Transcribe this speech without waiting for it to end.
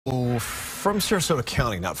From Sarasota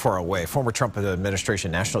County, not far away, former Trump administration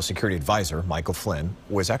National Security Advisor Michael Flynn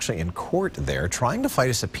was actually in court there trying to fight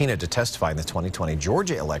a subpoena to testify in the 2020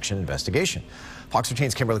 Georgia election investigation. Fox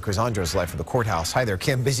 13's Kimberly Quizandro is live from the courthouse. Hi there,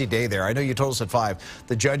 Kim. Busy day there. I know you told us at 5.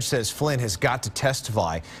 The judge says Flynn has got to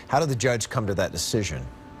testify. How did the judge come to that decision?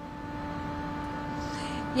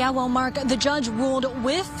 Yeah, well, Mark, the judge ruled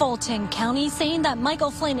with Fulton County, saying that Michael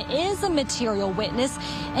Flynn is a material witness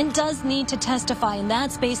and does need to testify, and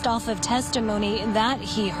that's based off of testimony that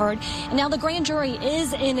he heard. And now the grand jury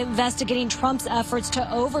is investigating Trump's efforts to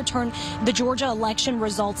overturn the Georgia election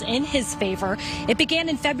results in his favor. It began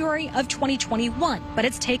in February of 2021, but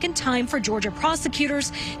it's taken time for Georgia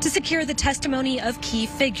prosecutors to secure the testimony of key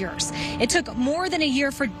figures. It took more than a year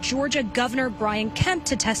for Georgia Governor Brian Kemp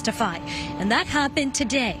to testify, and that happened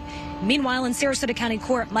today. Meanwhile, in Sarasota County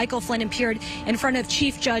Court, Michael Flynn appeared in front of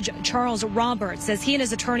Chief Judge Charles Roberts as he and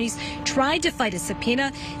his attorneys tried to fight a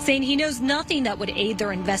subpoena, saying he knows nothing that would aid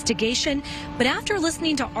their investigation. But after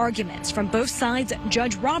listening to arguments from both sides,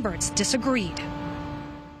 Judge Roberts disagreed.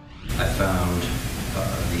 I found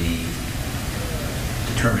the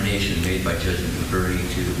determination made by Judge McBurney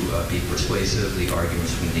to be persuasive, the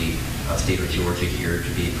arguments from the state of Georgia here to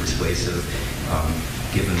be persuasive,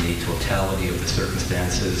 given the totality of the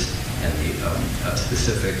circumstances and the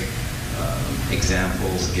specific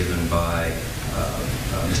examples given by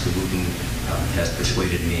Mr. Wooten has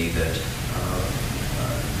persuaded me that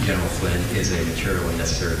General Flynn is a material and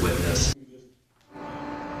necessary witness.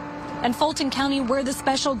 And Fulton County, where the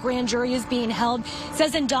special grand jury is being held,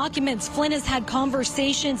 says in documents Flynn has had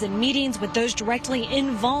conversations and meetings with those directly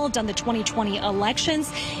involved on the 2020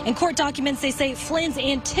 elections. In court documents, they say Flynn's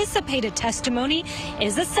anticipated testimony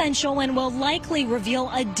is essential and will likely reveal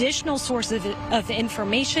additional sources of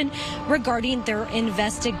information regarding their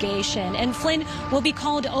investigation. And Flynn will be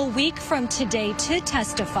called a week from today to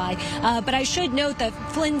testify. But I should note that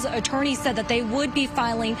Flynn's attorney said that they would be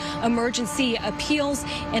filing emergency appeals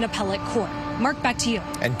in appellate court. Mark, back to you.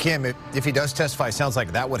 And Kim, if he does testify, sounds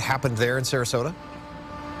like that would happen there in Sarasota?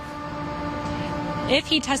 If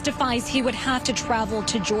he testifies, he would have to travel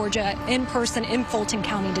to Georgia in person in Fulton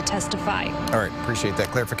County to testify. All right, appreciate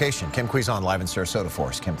that clarification. Kim Quizon live in Sarasota for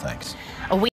us. Kim, thanks.